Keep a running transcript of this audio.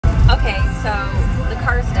Okay, so the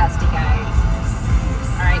car's dusty, guys.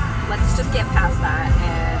 All right, let's just get past that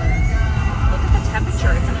and look at the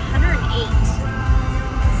temperature. It's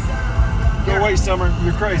 108. Go away, summer.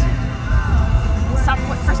 You're crazy.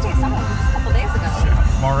 First day of summer was just a couple days ago.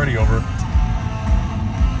 I'm already over.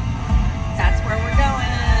 That's where we're going.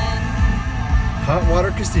 Hot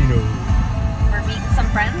water casino. We're meeting some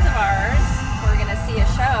friends of ours. We're gonna see a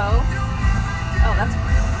show. Oh, that's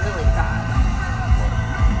really bad.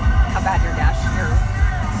 How bad your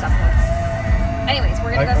stuff looks. Anyways,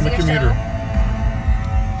 we're gonna go see a commuter. show.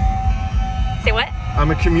 Say what? I'm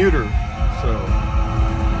a commuter, so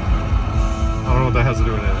I don't know what that has to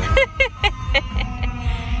do with anything.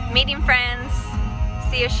 Meeting friends,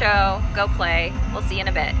 see a show, go play. We'll see you in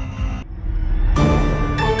a bit.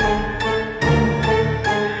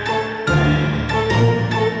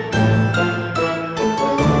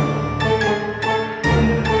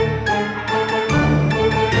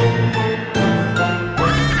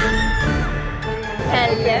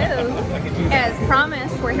 Hello. As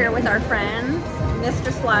promised, we're here with our friends.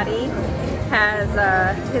 Mr. Slotty has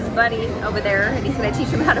his buddy over there, and he's going to teach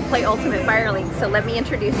him how to play Ultimate Fire League. So let me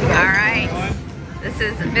introduce you guys. All right. This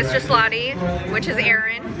is Mr. Slotty, which is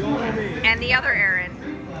Aaron, and the other Aaron.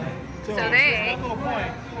 So they...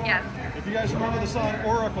 Yes. If you guys remember the song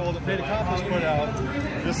Oracle that Fate Accomplished put out,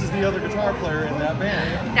 this is the other guitar player in that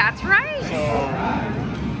band. That's right. So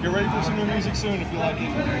get ready for some new music soon if you like it.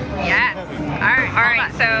 Yes. All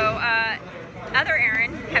right. So, other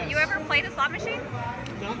Aaron, have you ever played a slot machine?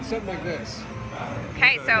 Not something like this.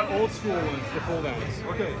 Okay, so The old school ones, the pull downs.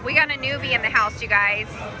 Okay. we got a newbie in the house, you guys.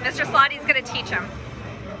 Mr. Slotty's going to teach him.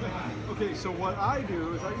 Okay, so what I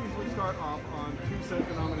do is I usually start off on 2-cent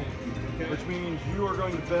denominations, which means you are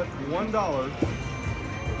going to bet $1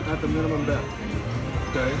 at the minimum bet.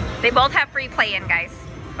 Okay? They both have free play-in, guys,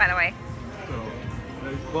 by the way. So,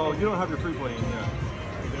 well, you don't have your free play in yet.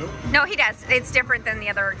 You do? No, he does. It's different than the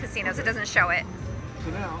other casinos. It doesn't show it.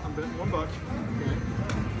 So now I'm betting $1. Okay.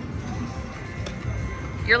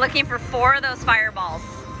 You're looking for 4 of those fireballs.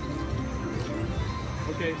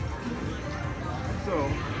 Okay. So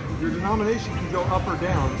your denomination can go up or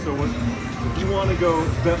down. So if you want to go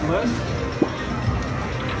bet less,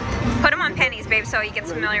 Put him on pennies, babe, so he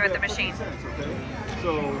gets familiar with the machine. Cents, okay?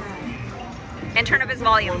 So And turn up his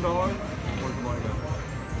volume. $1.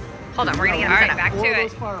 Hold on, we're going to get back to Four of it.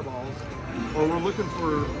 those fireballs, or we're looking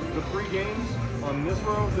for the 3 games on this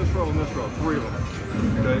row, and this row, 3 of them.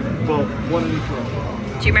 Okay? Well, 1 in each row.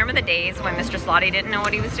 Do you remember the days when Mr. Slotty didn't know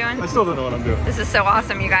what he was doing? I still don't know what I'm doing. This is so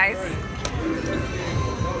awesome, you guys.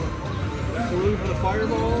 So we're looking for the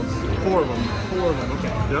fireballs? 4 of them. 4 of them,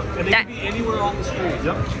 okay. Yep. And they can be anywhere on the street.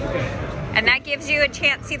 Yep. Okay. And that gives you a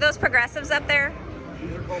chance. See those progressives up there?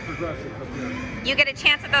 These are called progressive up here. You get a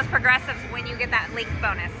chance at those progressives when you get that link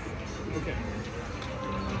bonus. Okay.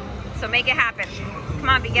 So make it happen. Come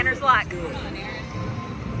on, beginner's luck.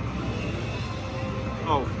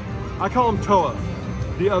 Oh, I call him Toa,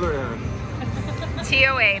 the other Aaron.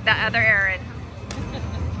 TOA, the other Aaron.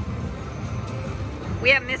 We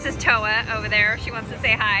have Mrs. Toa over there. She wants to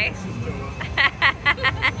say hi.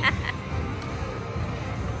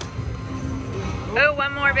 Oh,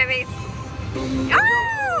 one more, babies.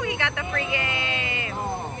 Oh, he got the free game.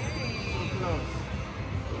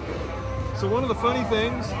 So one of the funny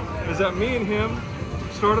things is that me and him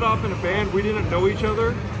started off in a band. We didn't know each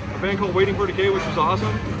other. A band called Waiting for Decay, which was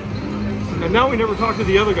awesome. And now we never talk to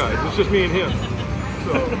the other guys. It's just me and him.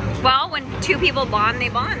 So, Well, when 2 people bond, they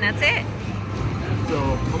bond. That's it. so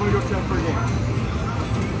I'm gonna go check for a game.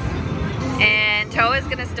 And Toa's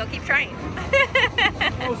gonna still keep trying.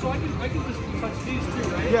 Oh, so I can just touch these 2,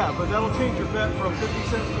 right? Yeah, but that'll change your bet from 50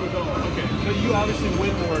 cents to $1. Okay. But you obviously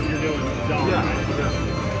win more if you're doing $1. Yeah. Right? Yeah.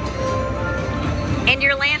 And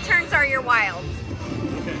your lanterns are your wilds.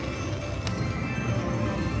 Okay.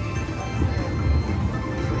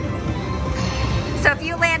 So if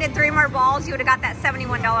you landed 3 more balls, you would have got that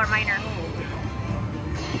 $71 minor.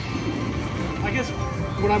 I guess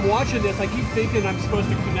when I'm watching this, I keep thinking I'm supposed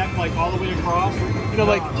to connect like all the way across. You know,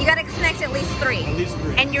 like You got to connect at least 3. at least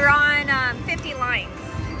 3. And you're on 50 lines.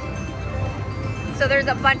 So there's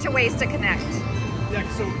a bunch of ways to connect. Yeah.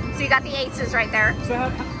 So So you got the aces right there.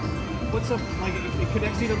 what's up? Like it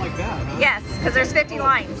connects even like that, huh? Yes, because there's 50 Oh,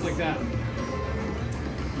 lines. Just like that.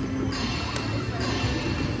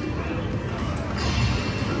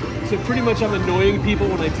 So pretty much I'm annoying people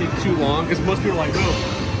when I take too long because most people are like,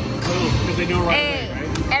 oh, because they know right Hey, away,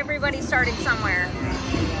 right? everybody started somewhere.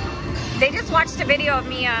 They just watched a video of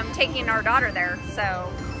me taking our daughter there,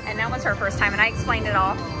 so, and that was her first time, and I explained it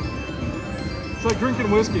all. It's like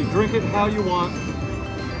drinking whiskey. Drink it how you want.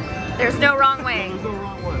 There's no wrong way. There's no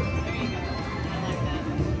wrong way.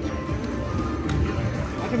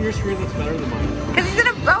 on your screen looks better than mine? Because he's in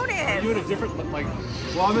a bonus. Are you in a different, like,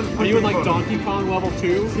 Well, I'm in are you in like Donkey Kong level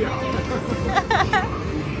 2? Yeah.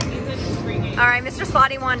 All right, Mr.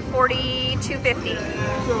 Slotty won $42.50.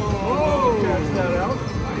 So, catch that out.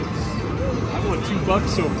 I won $2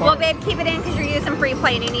 so far. Well, babe, keep it in because you're using free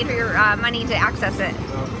play and you need your money to access it.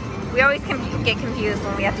 We always get confused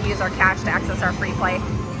when we have to use our cash to access our free play.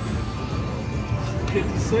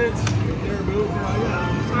 50 cents. There, boo.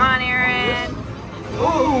 Come on, Aaron.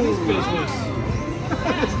 Oh, this business.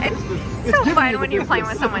 It's so fun when you're playing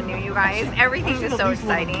with someone new, you guys. Everything is so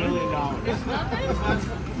exciting. $1 million. That's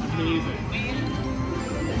amazing.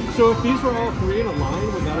 So if these were all free in a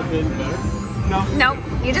line, would that have been better? No. Nope,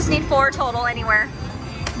 you just need 4 total anywhere.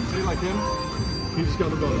 See, like him? He just got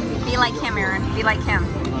the bonus. Be like him, Aaron. Be like him.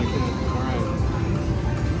 Like him. All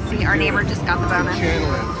right. See, our neighbor just got the bonus.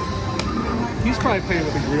 Channel it. He's probably playing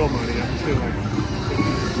with the real money. I'm just feeling like.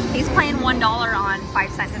 He's playing $1 on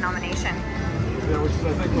 5-cent denomination. Yeah, which is,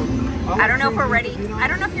 I think, I don't know if we're ready. I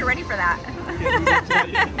don't know if you're ready for that.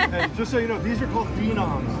 Hey, just so you know, these are called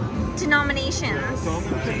denoms. Denominations. So I'm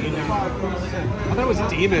going to take 5%. I thought it was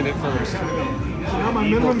demon at first. So now my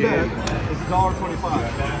minimum bet is $1.25.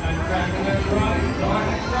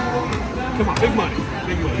 Come on, big money.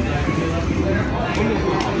 Big money.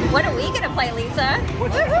 What are we going to play, Lisa?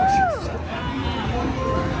 Woohoo!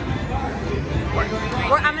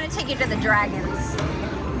 I'm going to take you to the dragons.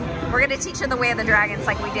 We're going to teach you the way of the dragons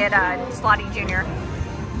like we did Slotty Jr.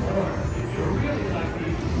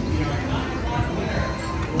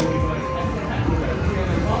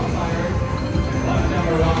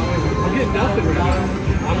 I'm getting nothing right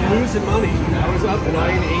now. I'm losing money. I was up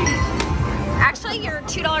 9.80. Actually, you're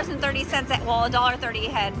 $2.30 at, well, $1.30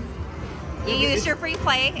 ahead. You used your free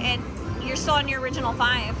play and you're still on your original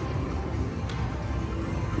 5.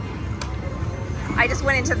 I just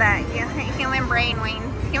went into the human brain weighing.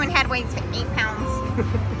 Human head weighs 8 pounds.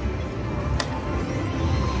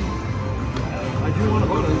 I do want a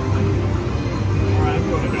bonus. Alright, I'm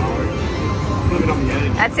going $1. Living on the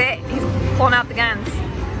edge. That's it. He's pulling out the guns.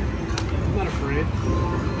 I'm not afraid.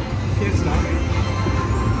 Can't stop me.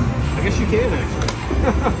 I guess you can, actually.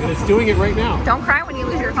 And it's doing it right now. Don't cry when you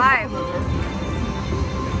lose your 5.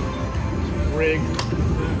 Rigged.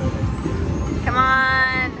 Come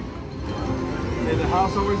on. And the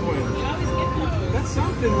house always wins. That's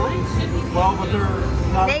something, right? Well, but they're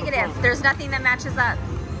not Negative. There's nothing that matches up.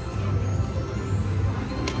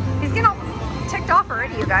 He's getting all ticked off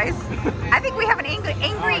already, you guys. I think we have an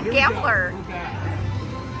angry gambler.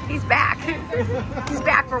 He's back. He's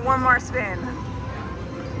back for one more spin.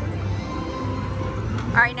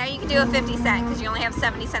 All right, now you can do a 50 cent because you only have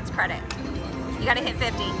 70 cents credit. You got to hit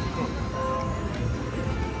 50.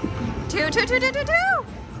 2, 2, 2, 2, 2, 2.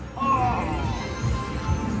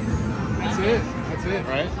 That's it. That's it,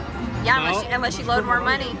 right? Yeah, No? unless you load more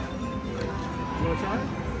money. You want to try it?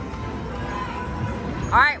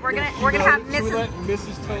 All right, we're gonna have Mrs.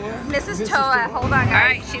 Toa. Mrs. Toa. Hold on, guys. All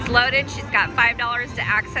right, she's loaded. She's got $5 to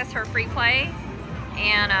access her free play,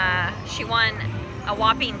 and she won a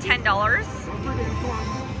whopping $10.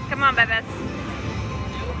 Come on, Bebes.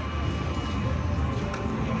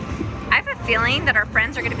 I have a feeling that our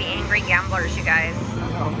friends are going to be angry gamblers, you guys.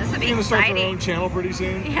 This would be You're gonna start their own exciting. channel pretty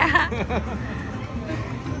soon. Yeah.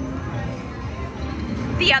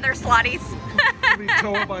 The other Slotties. Be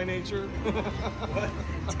Toa by nature.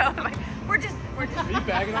 We're just. Are you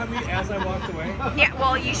bagging on me as I walked away? Yeah.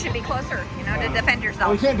 Well, you should be closer, you know, to defend Well,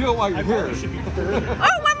 yourself. you can't do it while you're I here. probably should be further.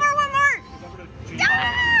 Oh, one more, one more.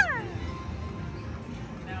 Ah!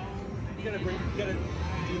 You gotta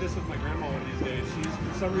do this with my grandma one of these days.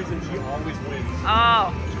 For some reason, she always wins.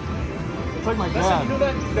 Oh. It's like my That's dad. you know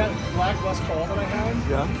that black Les Paul that I have?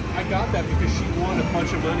 Yeah. I got that because she won a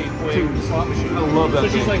bunch of money playing the slot machine. I love that So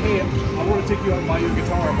she's thing. like, hey, I want to take you out and buy you a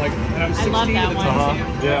guitar. I'm like, and I'm 16 love at that the one. time.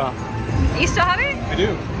 Yeah. You still have it? I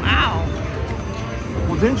do. Wow.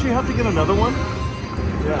 Well, didn't she have to get another one?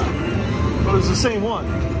 Yeah. But it was the same one.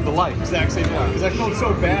 The light. Exact same one. Because I felt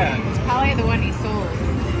so bad. Probably the one he sold.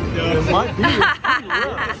 It might be. It's pretty The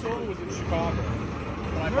rare. other one was in Chicago.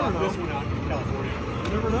 But I Never bought know. this one out in California. You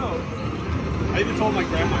never know. I even told my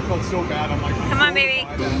grandma I felt so bad. I'm like, Come on, baby.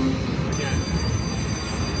 buy that again.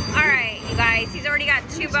 All right, you guys. He's already got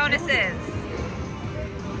 2 bonuses.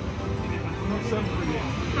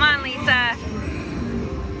 Come on, Lisa.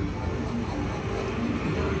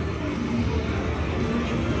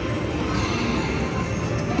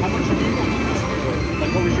 How much have you won?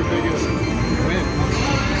 Like, what was your biggest win?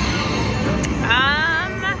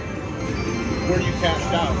 Where you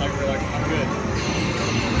cashed out? Like, you're like, I'm good.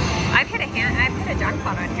 I've hit a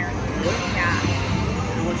jackpot on here. Really? Yeah.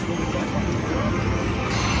 And what you win the jackpot?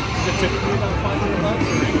 Is it typically about $500?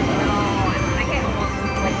 I get almost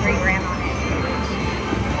like $3 grand on it.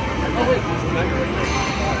 Oh wait, there's a mega right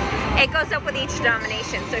there. It goes up with each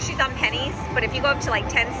denomination. So she's on pennies, but if you go up to like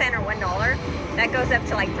 10 cent or $1, that goes up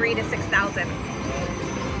to like 3,000 to 6,000.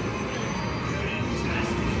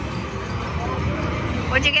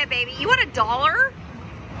 What'd you get, baby? You want $1?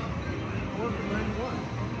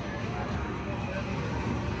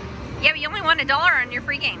 Yeah, but you only won $1 on your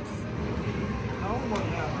free games.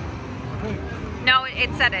 No, it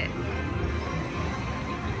said it.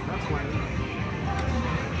 That's why.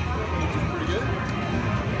 Pretty good.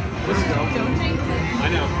 Let's go. Don't jinx it. I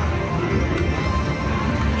know.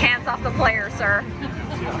 Hands off the player, sir.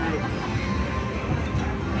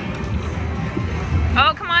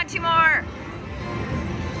 Oh, come on, 2 more. I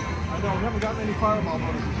know, we haven't gotten any fireball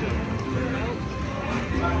bonuses yet.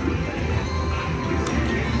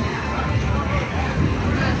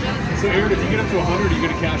 So Aaron, if you get up to 100, are you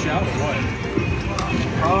going to cash out or what?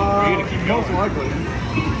 Are you going to keep going? Most likely.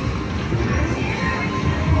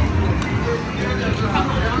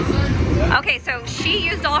 Okay, so she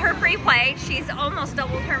used all her free play. She's almost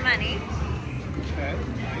doubled her money. Okay,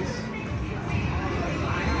 nice.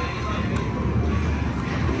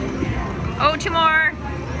 Oh, 2 more.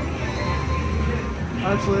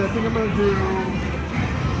 Actually, I think I'm going to do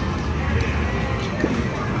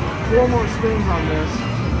 4 more spins on this.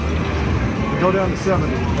 Go down to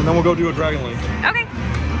 70, and then we'll go do a Dragon Link. Okay.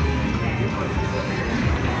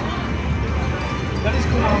 That is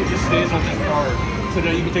cool how it just stays on that card. So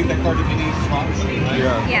now you can take that card to any slot machine, right?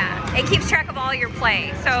 Yeah. Yeah, it keeps track of all your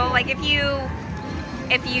play. So, like if you,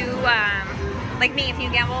 like me, if you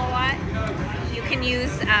gamble a lot, you can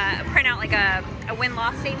use, print out like a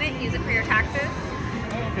win-loss statement, use it for your taxes.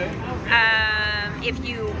 Okay. If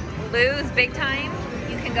you lose big time,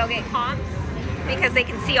 you can go get comps because they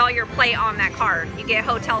can see all your play on that card. You get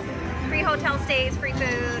free hotel stays, free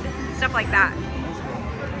food, stuff like that.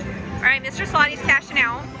 All right, Mr. Slotty's cashing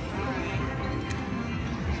out.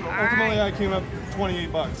 Ultimately, I came up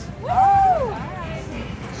 28 bucks. Woo!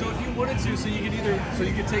 So if you wanted to, so you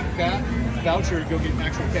could take that voucher and go get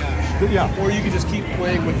actual cash. Yeah. Or you could just keep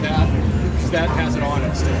playing with that because that has it on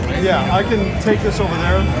it still, right? Yeah, I can take this over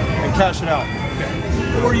there and cash it out. Okay.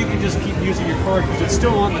 Or you can just keep using your card because it's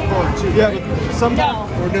still on the card too. Yeah, right? but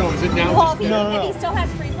sometimes. Or no, is it now? Well, just if No. he still has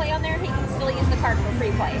free play on there, he can still use the card for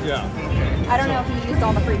free play. Yeah. I don't know if he used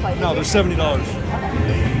all the free play. No, there's $70.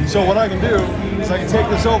 So what I can do is I can take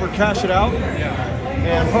this over, cash it out,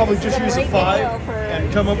 and probably just use a 5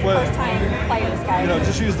 and come up with, First-time players, guys. you know,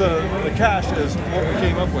 just use the cash as what we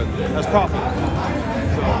came up with as profit.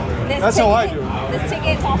 That's how I do it. This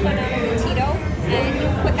ticket's also known as a Tito, and you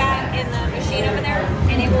put that in the machine over there,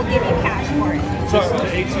 and it will give you cash for it. So,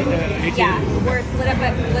 the 18. Yeah, where it's lit up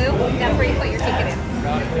at blue, that's where you put your ticket in.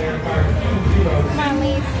 Come on,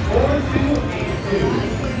 Lise.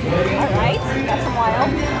 All right, got some wild.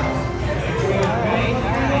 All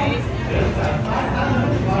right.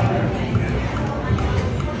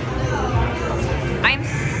 I'm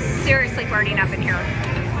seriously burning up in here.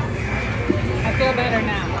 I feel better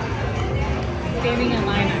now. Standing in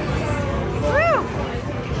line. Woo!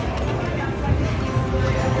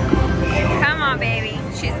 Come on, baby.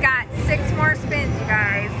 She's got 6 more spins, you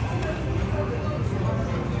guys.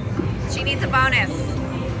 She needs a bonus.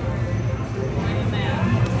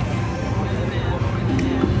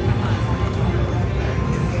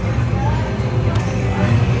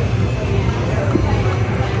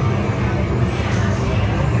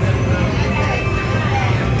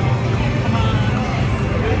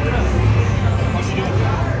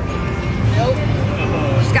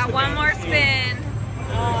 She's got 1 more spin.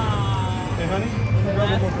 hey, honey,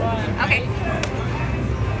 Okay.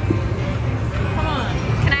 Come on.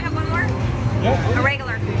 Can I have 1 more? yeah. A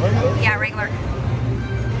regular. Regular? Yeah, regular.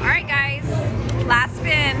 All right, guys. Last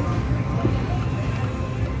spin.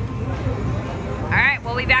 All right,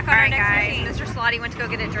 we'll be back on our next machine. Mr. Slotty went to go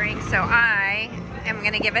get a drink, so I am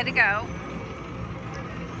going to give it a go.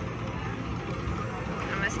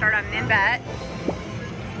 I'm going to start on min bet.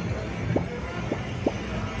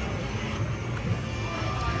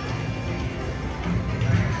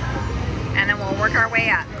 And then we'll work our way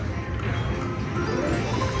up.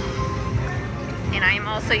 And I am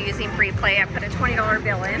also using free play. I put a $20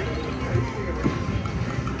 bill in.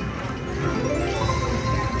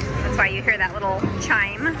 That's why you hear that little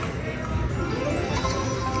chime.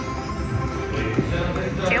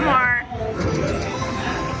 2 more.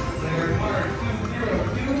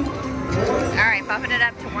 All right, bumping it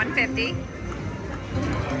up to 150.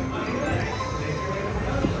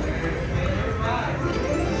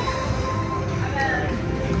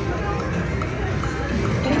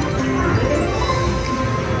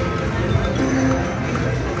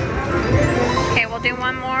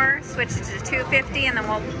 switch it to 250 and then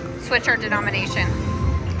we'll switch our denomination.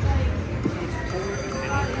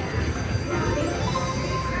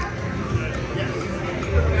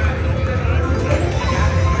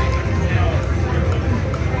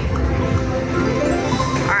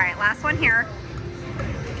 All right, last one here.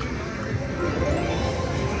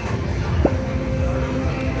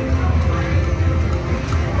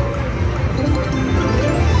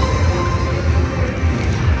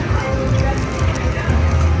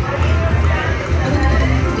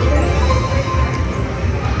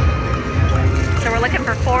 Looking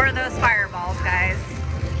for 4 of those fireballs, guys.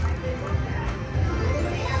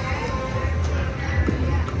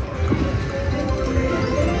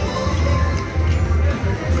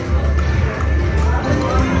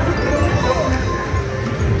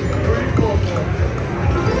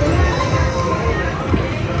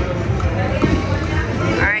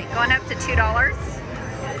 All right, going up to $2.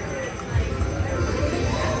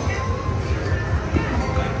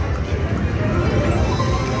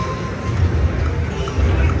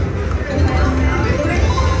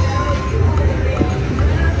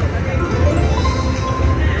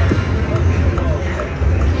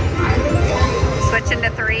 Into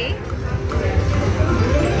 3.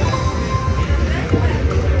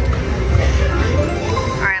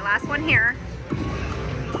 All right, last one here.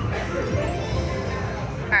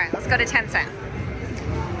 All right, let's go to 10 cents.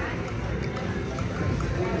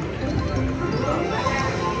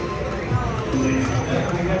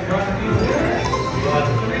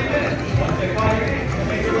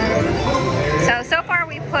 So far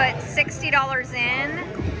we put $60 in.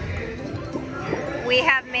 We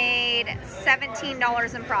have made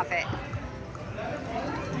 $17 in profit.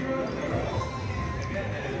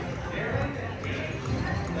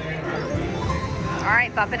 All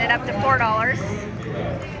right, bumping it up to $4.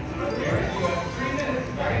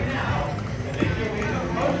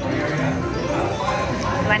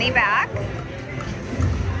 Money back.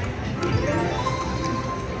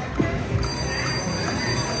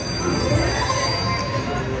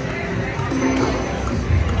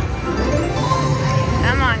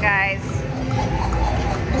 Come on, guys.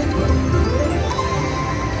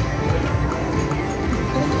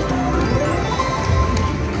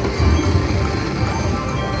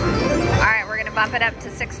 All right, we're gonna bump it up to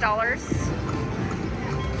 $6.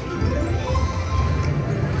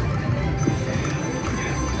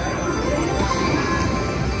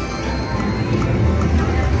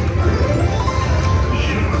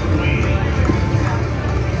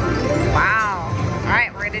 Wow. All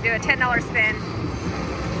right, we're gonna do a $10 spin.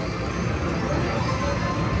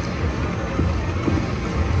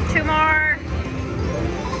 Two more.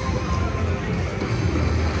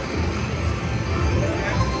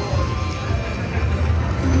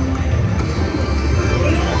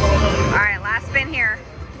 All right, last spin here.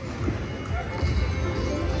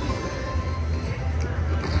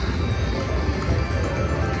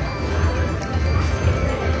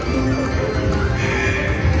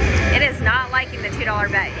 It is not liking the $2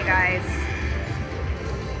 bet, you guys.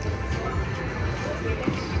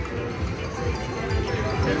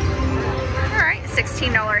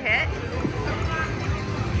 $16 hit.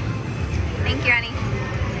 Thank you, Annie.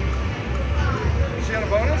 Is she on a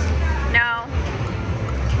bonus? No.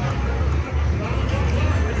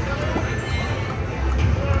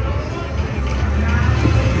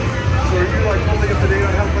 So are you like holding up to date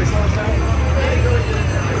on how to play slots now?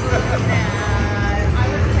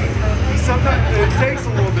 Sometimes it takes a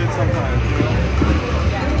little bit sometimes, you know?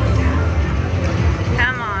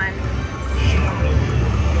 Come on.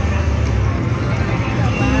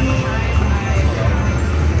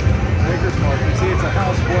 Maker's mark. You see, it's a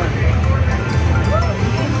house blend.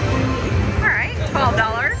 All right, $12.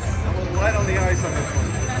 I'm a little light on the ice on this one.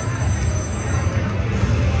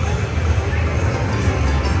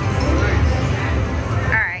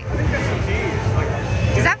 All right. I think that's some keys. Like,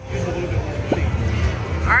 Is that? use a little bit more machine.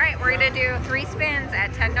 All right, we're gonna do 3 spins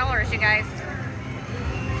at $10, you guys.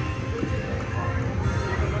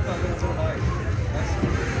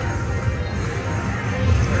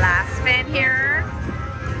 Last spin here.